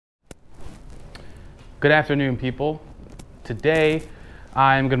Good afternoon, people. Today,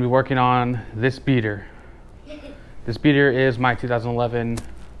 I'm going to be working on this beater. This beater is my 2011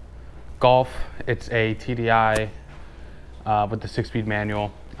 Golf. It's a TDI with the 6-speed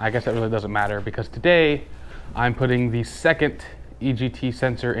manual. I guess that really doesn't matter because today I'm putting the second EGT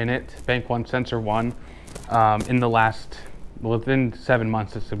sensor in it, Bank 1 Sensor 1, within 7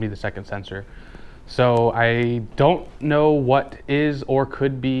 months. This will be the second sensor. So I don't know what is or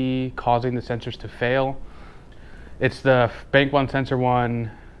could be causing the sensors to fail. It's the Bank 1 Sensor 1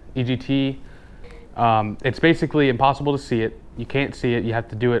 EGT. It's basically impossible to see it. You can't see it. You have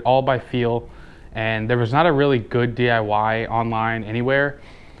to do it all by feel. And there was not a really good DIY online anywhere.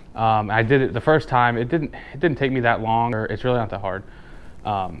 I did it the first time. It didn't take me that long, or it's really not that hard.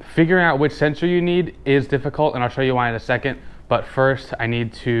 Figuring out which sensor you need is difficult, and I'll show you why in a second. But first, I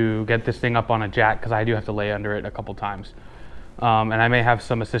need to get this thing up on a jack because I do have to lay under it a couple times. And I may have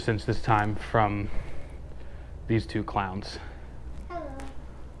some assistance this time from these two clowns. Hello.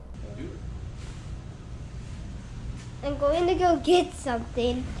 I'm going to go get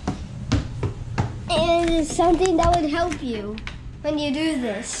something. And it's something that would help you when you do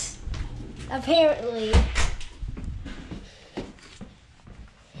this. Apparently.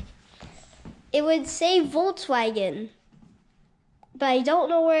 It would say Volkswagen. But I don't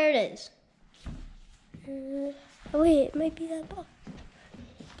know where it is. Oh wait, it might be that box.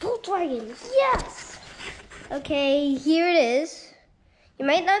 Volkswagen, yes! Okay, here it is. You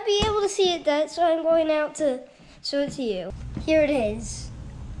might not be able to see it, that's why I'm going out to show it to you. Here it is.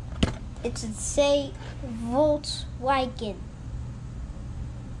 It should say Volkswagen.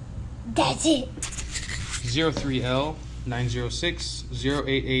 That's it.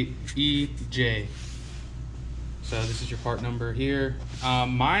 03L906088EJ. So this is your part number here.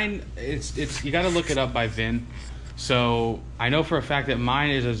 Mine, it's you got to look it up by VIN. So I know for a fact that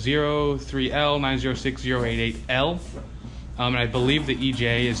mine is a 03L906088L. And I believe the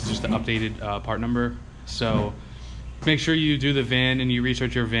EJ is just the updated part number. So make sure you do the VIN and you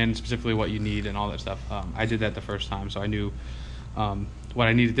research your VIN, specifically what you need and all that stuff. I did that the first time, so I knew what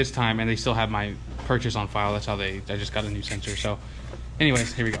I needed this time, and they still have my purchase on file. That's how I just got a new sensor. So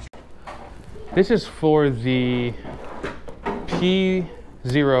anyways, here we go. This is for the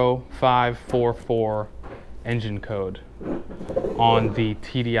P0544 engine code on the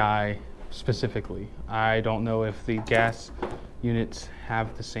TDI specifically. I don't know if the gas units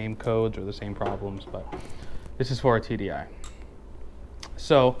have the same codes or the same problems, but this is for a TDI.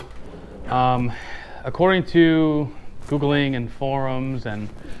 So, according to Googling and forums and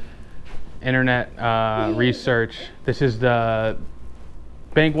internet research, this is the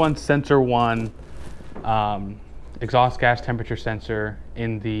Bank 1 Sensor 1 exhaust gas temperature sensor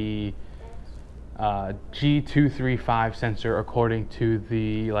in the G235 sensor, according to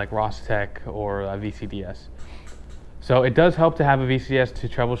the Rostec or VCDS. So it does help to have a VCDS to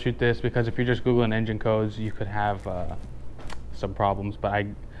troubleshoot this, because if you're just Googling engine codes, you could have some problems. But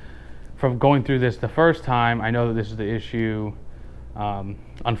from going through this the first time, I know that this is the issue.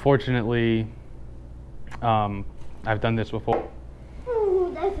 Unfortunately, I've done this before.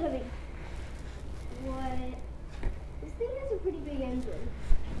 Ooh, that's heavy. What? This thing has a pretty big engine.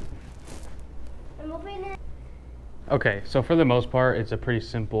 I'm opening it. Okay, so for the most part, it's a pretty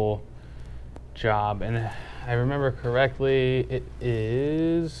simple job, and I remember correctly, it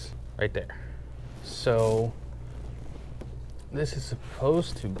is right there. So this is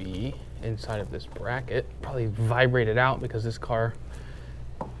supposed to be inside of this bracket, probably vibrated out because this car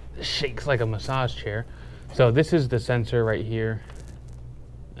shakes like a massage chair. So this is the sensor right here.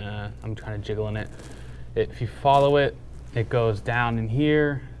 I'm kind of jiggling it. If you follow it, it goes down in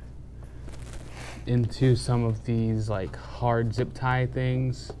here into some of these hard zip tie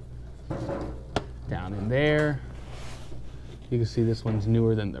things down in there. You can see this one's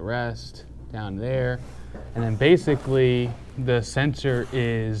newer than the rest down there. And then basically the sensor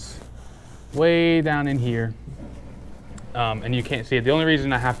is way down in here, and you can't see it. The only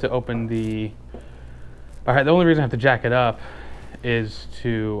reason I have to jack it up is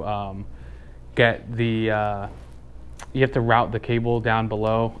to get the you have to route the cable down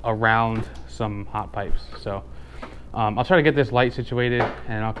below around some hot pipes. So I'll try to get this light situated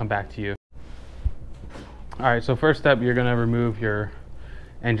and I'll come back to you. All right, so first step, you're gonna remove your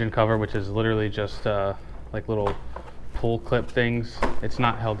engine cover, which is literally just like little pull clip things. It's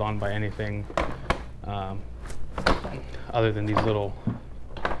not held on by anything other than these little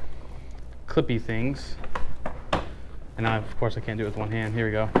clippy things. And now, of course, I can't do it with one hand. Here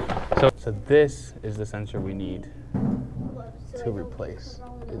we go. So this is the sensor we need to replace.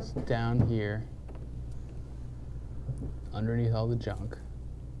 It's down here underneath all the junk.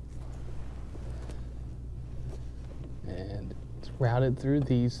 And it's routed through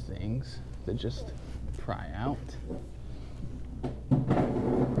these things that just pry out.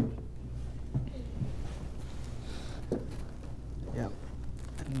 Yep.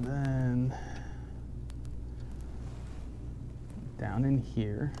 And then down in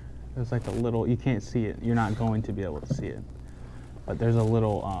here, there's like a little, you can't see it. You're not going to be able to see it. But there's a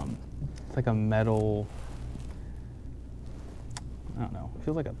little, it's like a metal, I don't know, it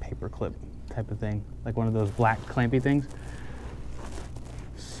feels like a paper clip type of thing, like one of those black clampy things.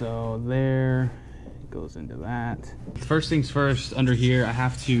 So there, it goes into that. First things first, under here, I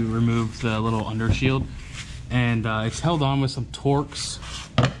have to remove the little under shield, and it's held on with some Torx.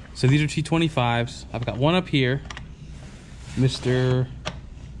 So these are T25s. I've got one up here. Mr.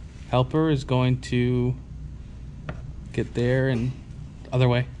 Helper is going to get there and other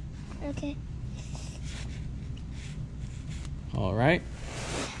way. Okay. All right.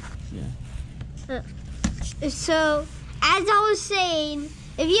 Yeah. So, as I was saying,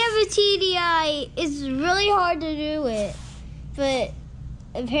 if you have a TDI, it's really hard to do it. But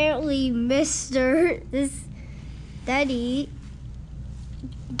apparently, this Daddy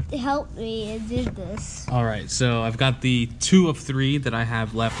helped me and did this. All right, so I've got the 2 of 3 that I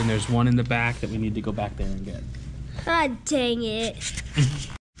have left, and there's one in the back that we need to go back there and get. God dang it.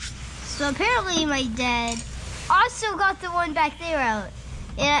 So apparently my dad also got the one back there out.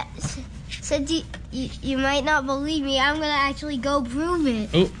 Yeah, since you might not believe me, I'm gonna actually go prove it.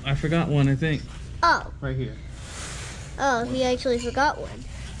 Oh, I forgot one, I think. Oh. Right here. Oh, he actually forgot one.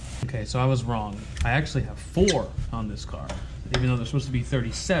 Okay, so I was wrong. I actually have 4 on this car. Even though there's supposed to be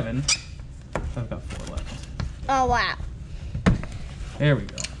 37, I've got 4 left. Oh, wow. There we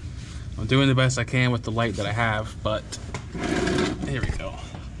go. I'm doing the best I can with the light that I have, but there we go.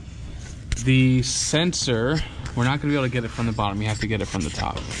 The sensor, we're not gonna be able to get it from the bottom. You have to get it from the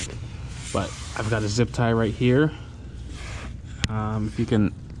top. But I've got a zip tie right here. If you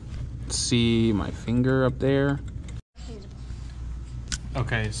can see my finger up there.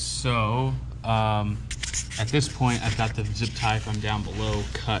 Okay, so at this point, I've got the zip tie from down below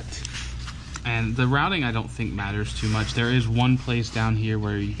cut. And the routing I don't think matters too much. There is one place down here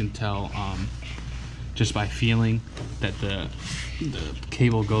where you can tell just by feeling that the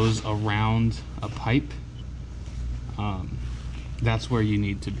cable goes around a pipe. That's where you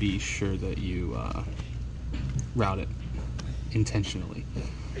need to be sure that you route it intentionally.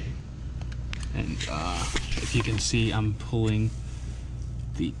 And if you can see, I'm pulling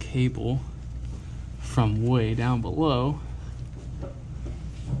the cable from way down below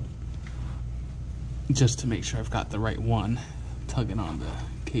just to make sure I've got the right one, tugging on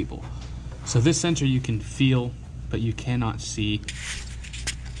the cable. So this sensor you can feel, but you cannot see.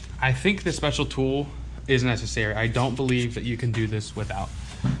 I think the special tool is necessary. I don't believe that you can do this without,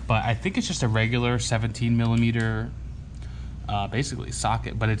 but I think it's just a regular 17mm basically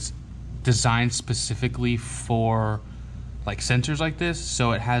socket, but it's designed specifically for like sensors like this.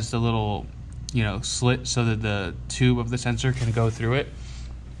 So it has the little, you know, slit so that the tube of the sensor can go through it.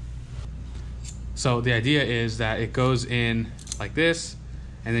 So the idea is that it goes in like this,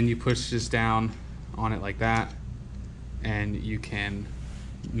 and then you push this down on it like that, and you can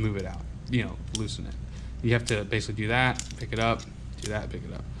move it out, you know, loosen it. You have to basically do that, pick it up, do that, pick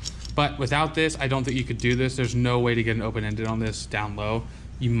it up. But without this, I don't think you could do this. There's no way to get an open-ended on this down low.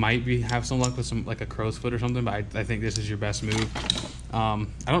 You might have some luck with some like a crow's foot or something, but I think this is your best move. I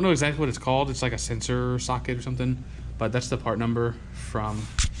don't know exactly what it's called. It's like a sensor socket or something, but that's the part number from,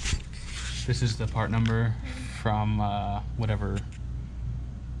 this is the part number from whatever.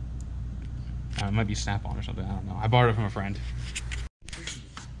 It might be Snap-on or something, I don't know. I borrowed it from a friend.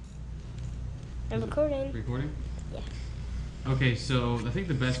 I'm recording. Recording? Yeah. Okay, so I think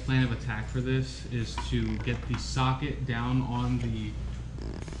the best plan of attack for this is to get the socket down on the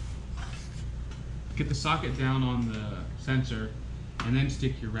sensor, and then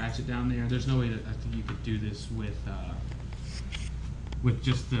stick your ratchet down there. There's no way that I think you could do this with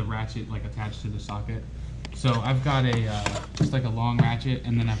just the ratchet like attached to the socket. So I've got a just like a long ratchet,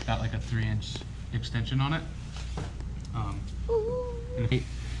 and then I've got like a 3-inch extension on it.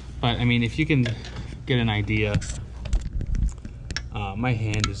 But I mean, if you can get an idea, my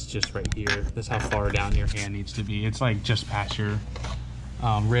hand is just right here. That's how far down your hand needs to be. It's like just past your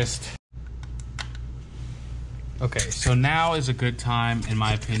wrist. Okay, so now is a good time, in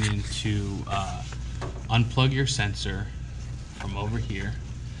my opinion, to unplug your sensor from over here.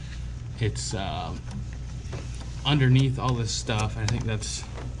 It's underneath all this stuff. I think this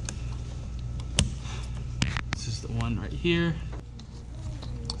is the one right here.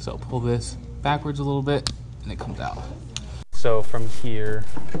 So pull this backwards a little bit and it comes out. So from here,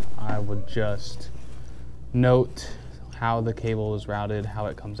 I would just note how the cable is routed, how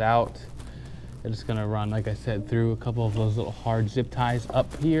it comes out. It's gonna run, like I said, through a couple of those little hard zip ties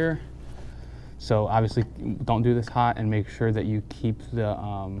up here. So obviously don't do this hot, and make sure that you keep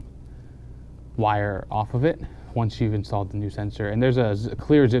the wire off of it once you've installed the new sensor. And there's a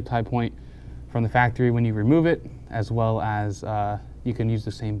clear zip tie point from the factory when you remove it, as well as you can use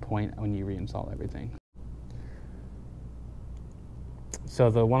the same point when you reinstall everything. So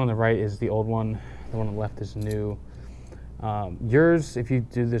the one on the right is the old one, the one on the left is new. Yours, if you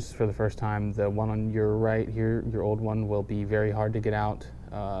do this for the first time, the one on your right here, your old one, will be very hard to get out.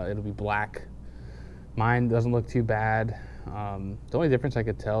 It'll be black. Mine doesn't look too bad. The only difference I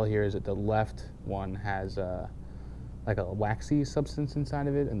could tell here is that the left one has like a waxy substance inside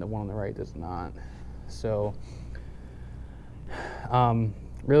of it, and the one on the right does not. So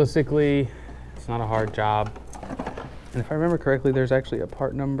realistically, it's not a hard job. And if I remember correctly, there's actually a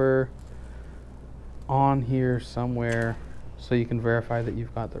part number on here somewhere, so you can verify that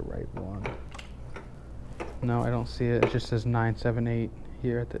you've got the right one. No, I don't see it. It just says 978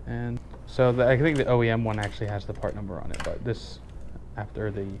 here at the end. So I think the OEM one actually has the part number on it, but this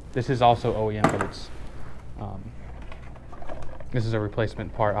is also OEM, but it's this is a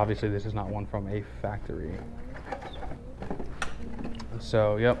replacement part. Obviously, this is not one from a factory.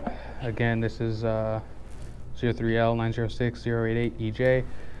 So, yep. Again, this is 03L906088EJ.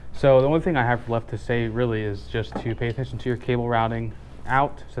 So the only thing I have left to say really is just to pay attention to your cable routing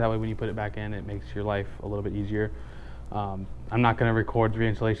out, so that way when you put it back in, it makes your life a little bit easier. I'm not going to record the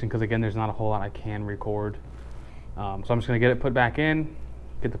reinstallation because, again, there's not a whole lot I can record. So I'm just going to get it put back in,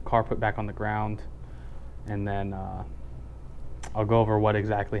 get the car put back on the ground, and then I'll go over what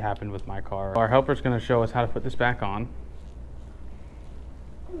exactly happened with my car. Our helper's going to show us how to put this back on.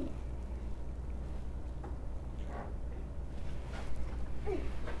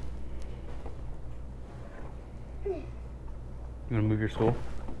 You want to move your stool?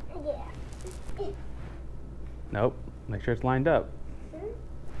 Yeah. Nope. Make sure it's lined up.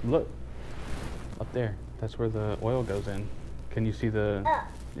 Look. Up there. That's where the oil goes in. Can you see the...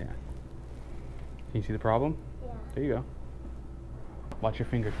 Yeah. Can you see the problem? Yeah. There you go. Watch your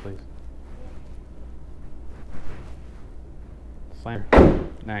fingers, please. Slam.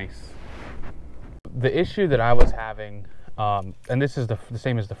 Nice. The issue that I was having, and this is the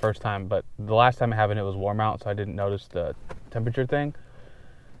same as the first time, but the last time I had it was warm out, so I didn't notice the temperature thing.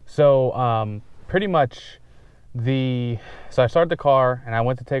 So pretty much so I started the car and I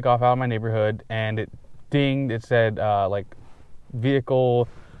went to take off out of my neighborhood, and it dinged. It said like vehicle,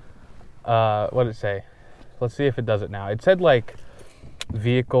 what did it say? Let's see if it does it now. It said like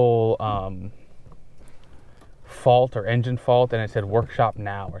vehicle fault or engine fault, and it said workshop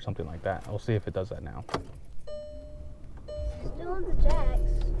now or something like that. We'll see if it does that now. Still on the jacks.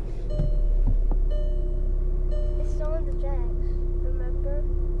 It's still on the jacks, remember?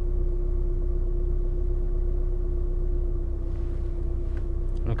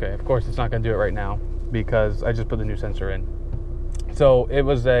 Okay, of course it's not going to do it right now because I just put the new sensor in. So it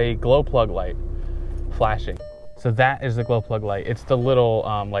was a glow plug light flashing. So that is the glow plug light. It's the little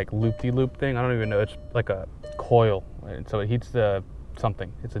like loop-de-loop thing. I don't even know. It's like a coil, right? So it heats the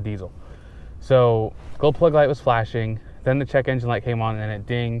something. It's a diesel. So glow plug light was flashing. Then the check engine light came on and it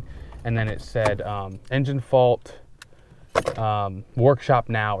dinged, and then it said engine fault, workshop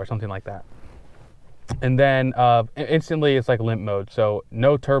now or something like that. And then instantly it's like limp mode, so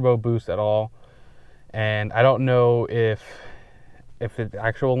no turbo boost at all. And I don't know if it's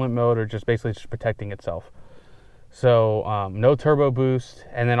actual limp mode or just basically just protecting itself. So no turbo boost.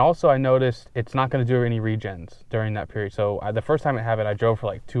 And then also I noticed it's not going to do any regens during that period. So the first time I had it, I drove for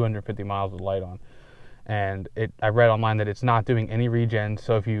like 250 miles with the light on. And I read online that it's not doing any regen.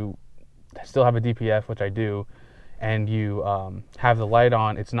 So if you still have a DPF, which I do, and you have the light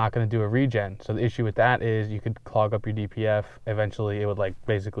on, it's not going to do a regen. So the issue with that is you could clog up your DPF. Eventually it would like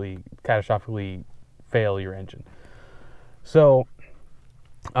basically catastrophically fail your engine. So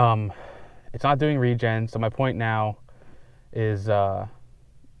it's not doing regen. So my point now is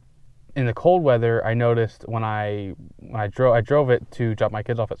in the cold weather, I noticed when I drove it to drop my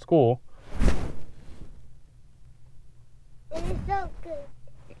kids off at school. It is so good.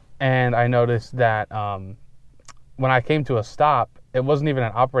 And I noticed that when I came to a stop, it wasn't even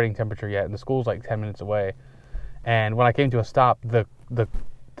at operating temperature yet, and the school's like 10 minutes away. And when I came to a stop, the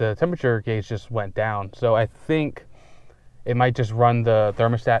temperature gauge just went down. So I think it might just run the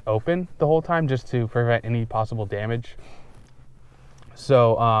thermostat open the whole time just to prevent any possible damage.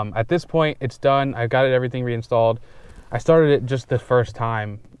 So at this point, it's done. I got everything reinstalled. I started it just the first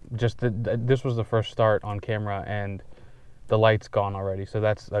time. This was the first start on camera, and the light's gone already. So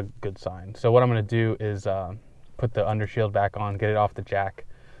that's a good sign. So what I'm going to do is put the undershield back on, get it off the jack,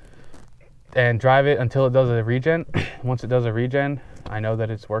 and drive it until it does a regen. Once it does a regen, I know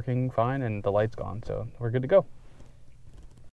that it's working fine and the light's gone, so we're good to go.